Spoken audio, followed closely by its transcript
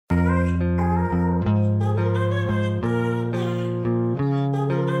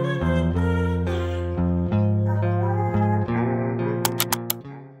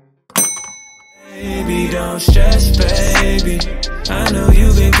stress, baby. I know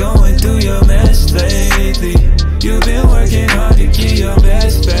you've been going through your mess lately. You've been working hard to get your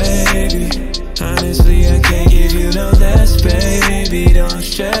best, baby. Honestly, I can't give you no less, baby. Don't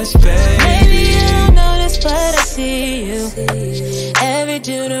stress, baby. Maybe you don't notice, but I see you. Every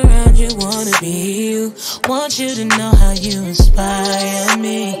dude around you wanna be you. Want you to know how you inspire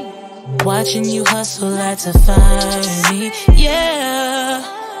me. Watching you hustle lights a fire in me, yeah.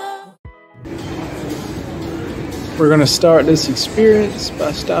 We're gonna start this experience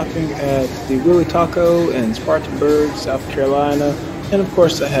by stopping at the Willie Taco in Spartanburg, South Carolina. And of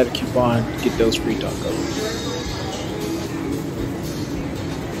course I had a coupon to get those free tacos.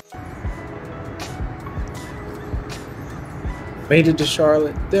 Made it to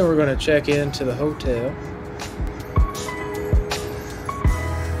Charlotte, then we're gonna check into the hotel.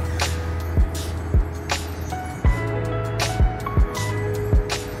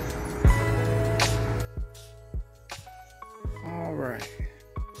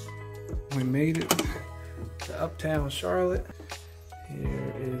 We made it to Uptown Charlotte.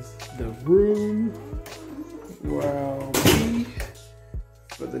 Here is the room where I'll be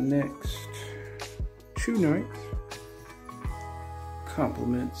for the next 2 nights.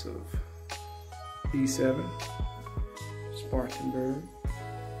 Compliments of B7, Spartanburg,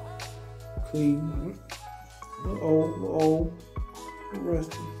 clean, a little old, a little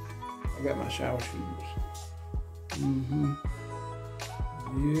rusty. I got my shower shoes.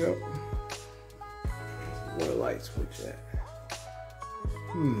 Yep. Where the light switch at?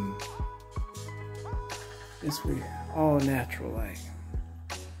 This way, all natural light.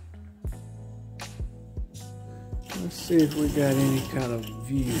 Let's see if we got any kind of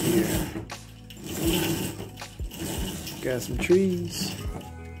view here. Got some trees.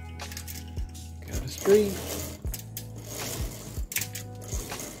 Got a street.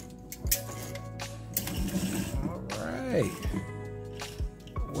 All right.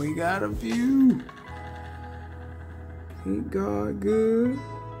 We got a view. Ain't God good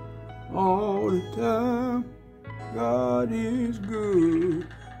all the time? God is good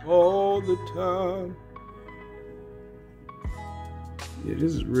all the time. Yeah,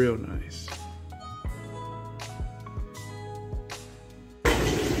 this is real nice.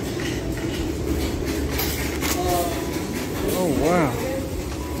 Oh wow,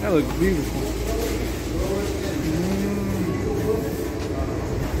 that looks beautiful.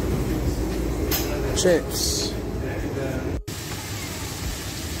 Checks.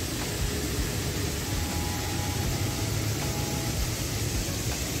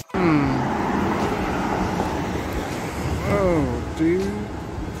 Oh, dude.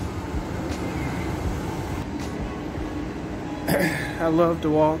 I love to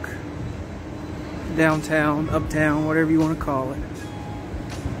walk downtown, uptown, whatever you want to call it.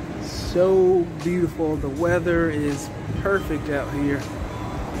 So beautiful. The weather is perfect out here.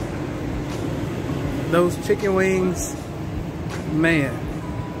 Those chicken wings, man,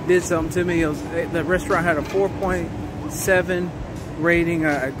 did something to me. The restaurant had a 4.7 rating.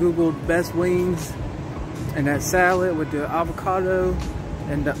 I googled best wings, and that salad with the avocado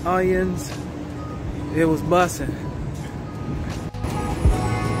and the onions, it was bussin'.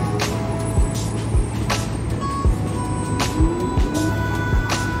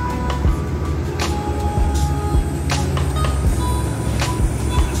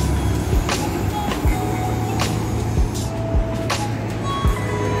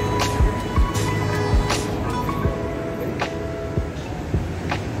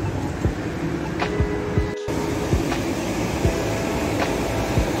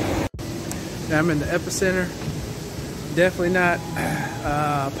 I'm in the epicenter. Definitely not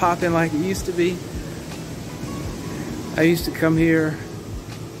popping like it used to be. I used to come here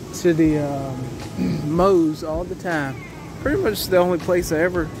to the Moe's all the time. Pretty much the only place I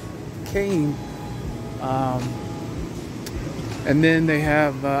ever came. And then they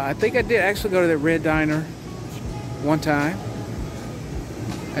have, I think I did actually go to the Red Diner one time.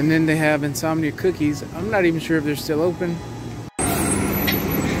 And then they have Insomnia Cookies. I'm not even sure if they're still open.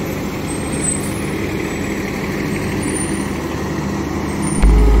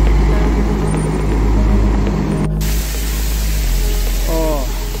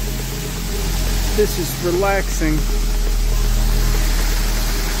 This is relaxing.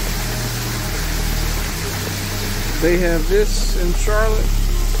 They have this in Charlotte.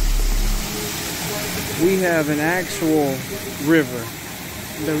 We have an actual river,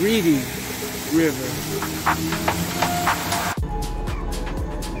 the Reedy River.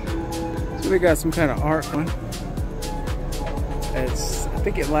 So they got some kind of art one. I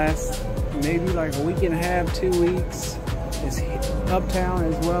think it lasts maybe like a week and a half, 2 weeks. is uptown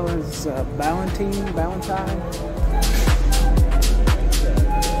as well as Valentine.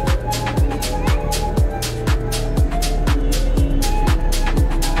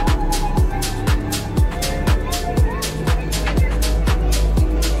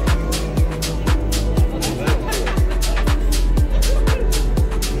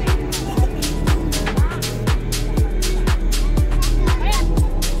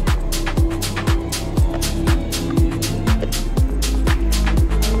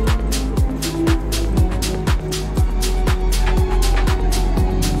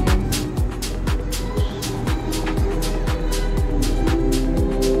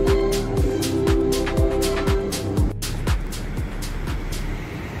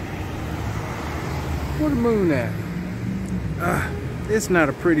 Where the moon at? It's not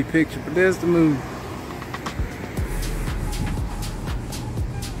a pretty picture, but there's the moon.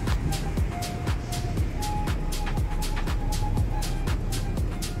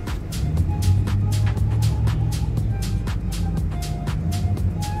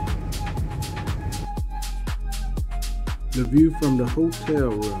 The view from the hotel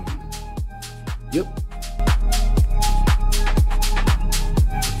room. Yep.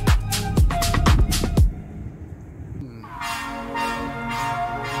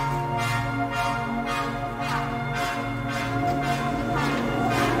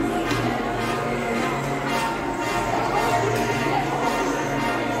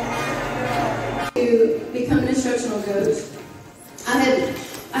 To become an instructional coach. I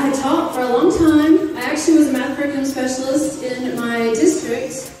had taught for a long time. I actually was a math curriculum specialist in my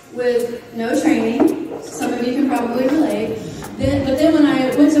district with no training. Some of you can probably relate. But then when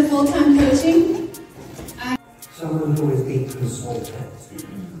I went to full-time coaching, someone who is a consultant,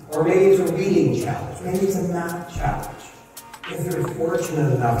 or maybe it's a reading challenge, maybe it's a math challenge. If you're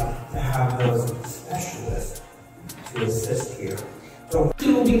fortunate enough to have those specialists to assist here.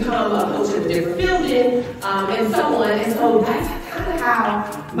 To become a coach in a different building and so on. And so that's kind of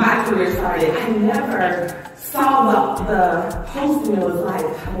how my career started. I never saw the posting and was like,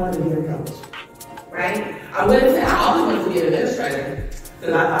 I want to be a coach, right? I always wanted to be an administrator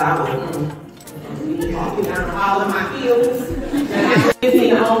because I thought I was walking down the hall in my heels. And I was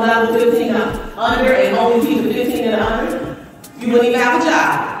 15 on level, 15 under, and only people 15 and under. You wouldn't even have a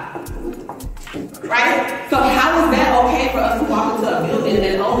job. Right? So how is that okay for us to walk into a building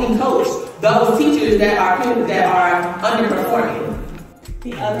and only coach those teachers that are underperforming?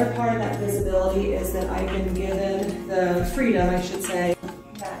 The other part of that visibility is that I've been given the freedom, I should say,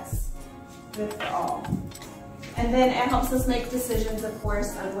 that's good for all. And then it helps us make decisions, of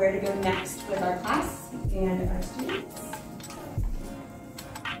course, on where to go next with our class and our students.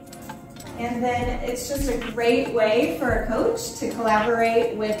 And then it's just a great way for a coach to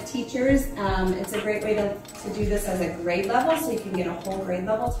collaborate with teachers. It's a great way to do this as a grade level, so you can get a whole grade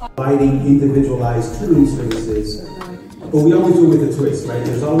level talk. Providing individualized tutoring services, but we always do it with a twist, right?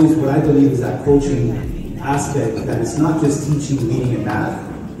 There's always what I believe is that coaching aspect, that it's not just teaching reading and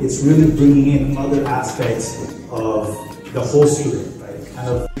math, it's really bringing in other aspects of the whole student, right? Kind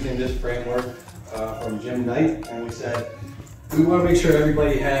of using this framework from Jim Knight, and we said, we want to make sure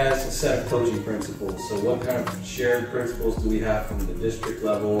everybody has a set of coaching principles. So what kind of shared principles do we have from the district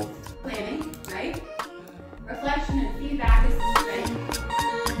level? Planning, right? Reflection and feedback is the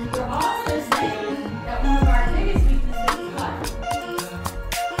strength. We're also saying that one of our biggest weaknesses is what?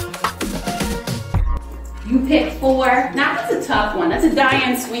 You pick 4. Now that's a tough one. That's a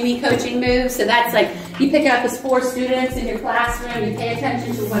Diane Sweeney coaching move. So that's like, you pick up as 4 students in your classroom, you pay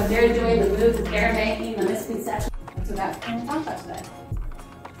attention to what they're doing, the moves that they're making, the misconceptions. So that's what we're going to talk about today.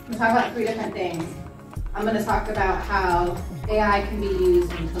 We're talking about 3 different things. I'm going to talk about how AI can be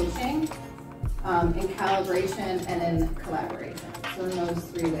used in coaching, in calibration, and in collaboration. So in those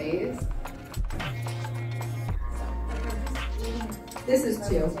 3 ways. This is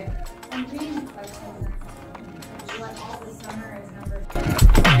 2. I'm reading the question. What all the summer is numbers.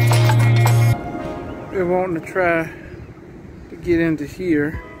 We're wanting to try to get into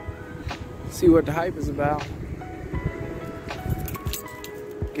here, see what the hype is about.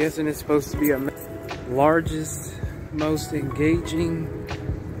 Guessing it's supposed to be a largest, most engaging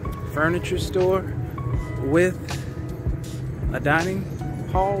furniture store with a dining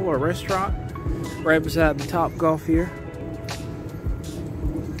hall or restaurant right beside the Top Golf here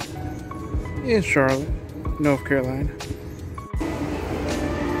in Charlotte, North Carolina.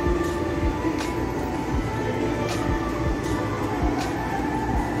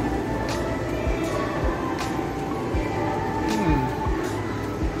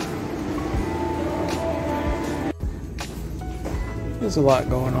 There's a lot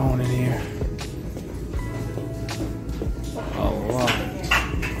going on in here.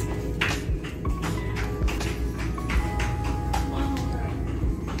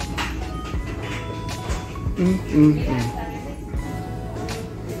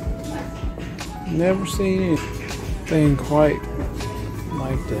 Never seen anything quite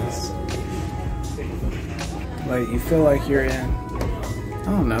like this. Like you feel like you're in, I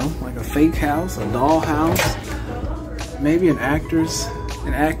don't know, like a fake house, a doll house, maybe an actor's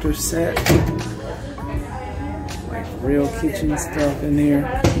set. Like real kitchen stuff in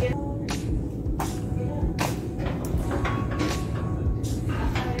here.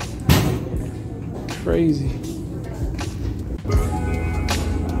 Crazy.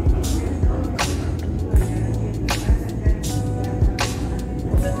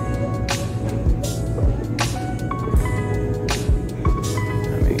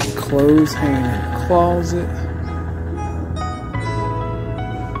 Clothes hanging in the closet.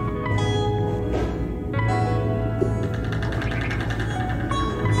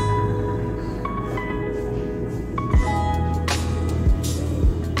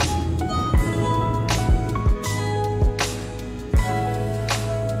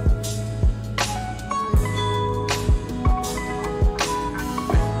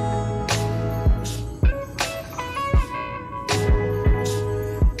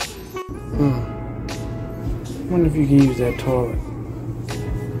 Wonder if you can use that toilet.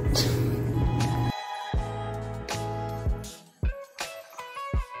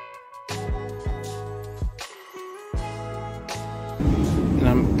 And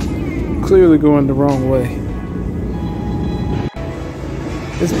I'm clearly going the wrong way.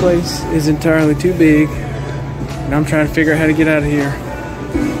 This place is entirely too big, and I'm trying to figure out how to get out of here.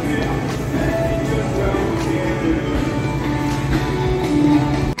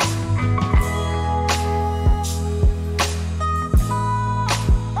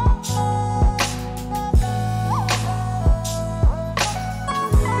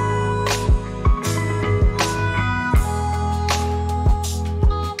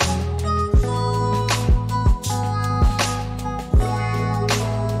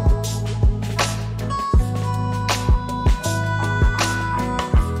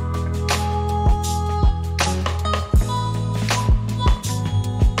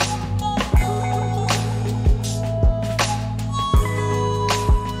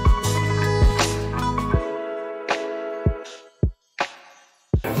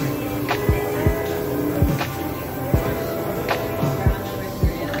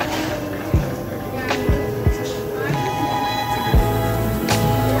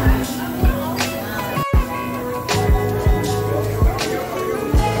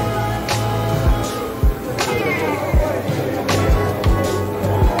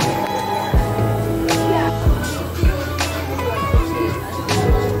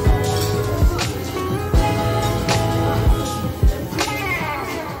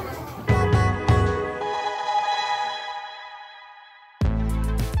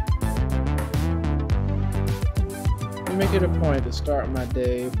 I make it a point to start my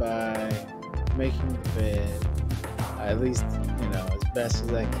day by making the bed, at least, you know, as best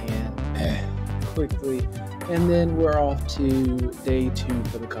as I can, quickly, and then we're off to day 2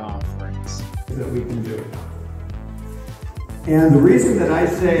 for the conference. That we can do. And the reason that I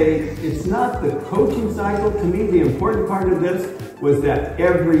say it's not the coaching cycle, to me, the important part of this was that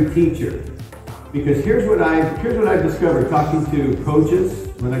every teacher, because here's what I've discovered talking to coaches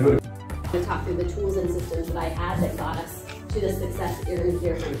when I go to talk through the tools and systems that I had that got us to the success that you're going to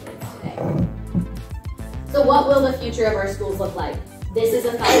hear from kids today. So what will the future of our schools look like? This is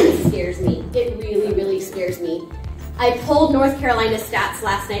a thought that scares me. It really, really scares me. I pulled North Carolina stats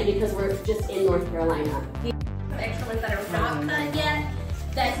last night because we're just in North Carolina. The extra ones that are not cut yet,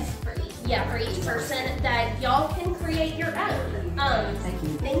 that's for each person, that y'all can create your own.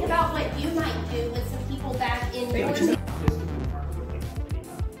 Think about what you might do with some people back in your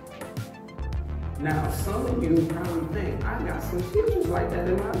Now, some of you probably think, I got some teachers like that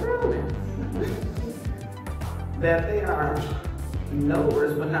in my building. That they are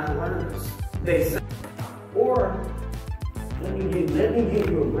knowers but not learners. They say, or let me give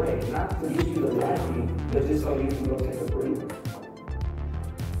you a break, not to give you the lacking, but just so you can go take a breather.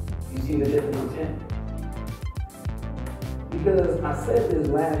 You see the different intent? Because I said this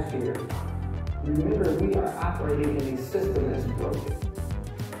last year, remember we are operating in a system that's broken.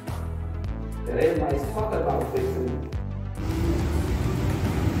 That everybody's talking about fixing.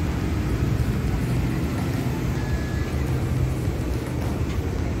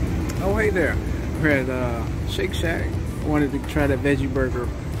 Oh, hey there. We're at Shake Shack. I wanted to try that veggie burger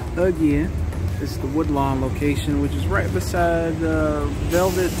again. This is the Woodlawn location, which is right beside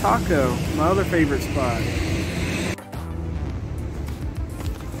Velvet Taco, my other favorite spot.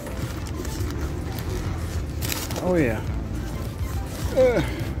 Oh yeah.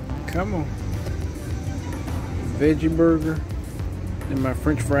 Come on. veggie burger and my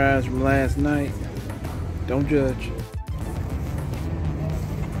french fries from last night. Don't judge.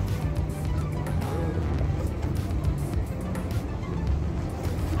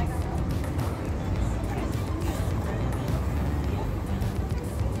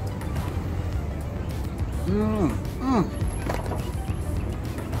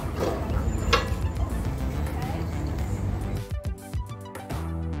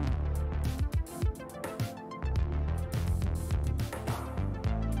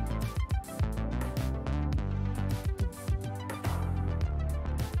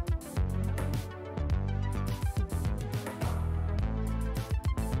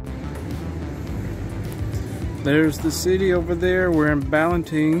 There's the city over there. We're in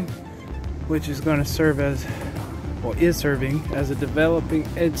Ballantine, which is going to serve as, well, is serving as a developing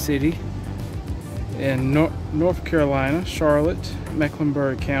ed city in North Carolina, Charlotte,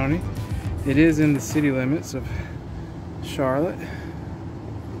 Mecklenburg County. It is in the city limits of Charlotte.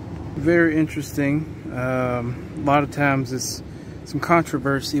 Very interesting. A lot of times it's some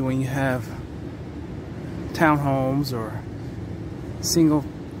controversy when you have townhomes or single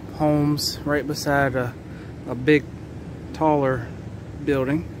homes right beside a big, taller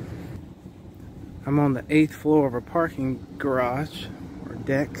building. I'm on the 8th floor of a parking garage or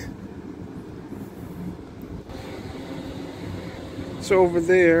deck. So over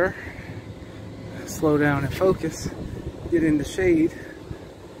there, slow down and focus, get in the shade,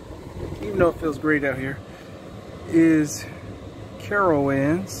 even though it feels great out here, is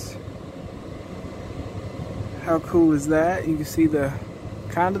Carowinds. How cool is that? You can see the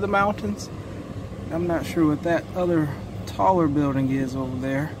kind of the mountains. I'm not sure what that other taller building is over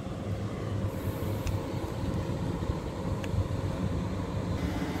there.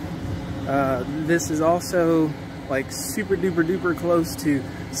 This is also like super duper duper close to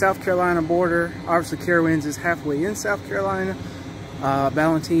South Carolina border. Obviously Carowinds is halfway in South Carolina.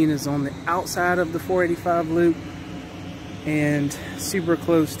 Ballantine is on the outside of the 485 loop and super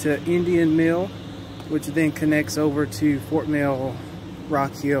close to Indian Mill, which then connects over to Fort Mill,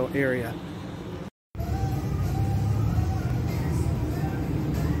 Rock Hill area.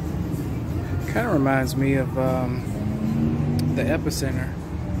 Kind of reminds me of the epicenter.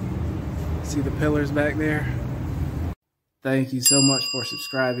 See the pillars back there? Thank you so much for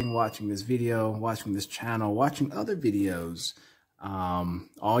subscribing, watching this video, watching this channel, watching other videos.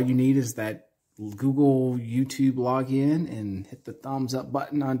 All you need is that Google YouTube login and hit the thumbs up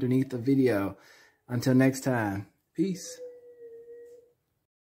button underneath the video. Until next time, peace.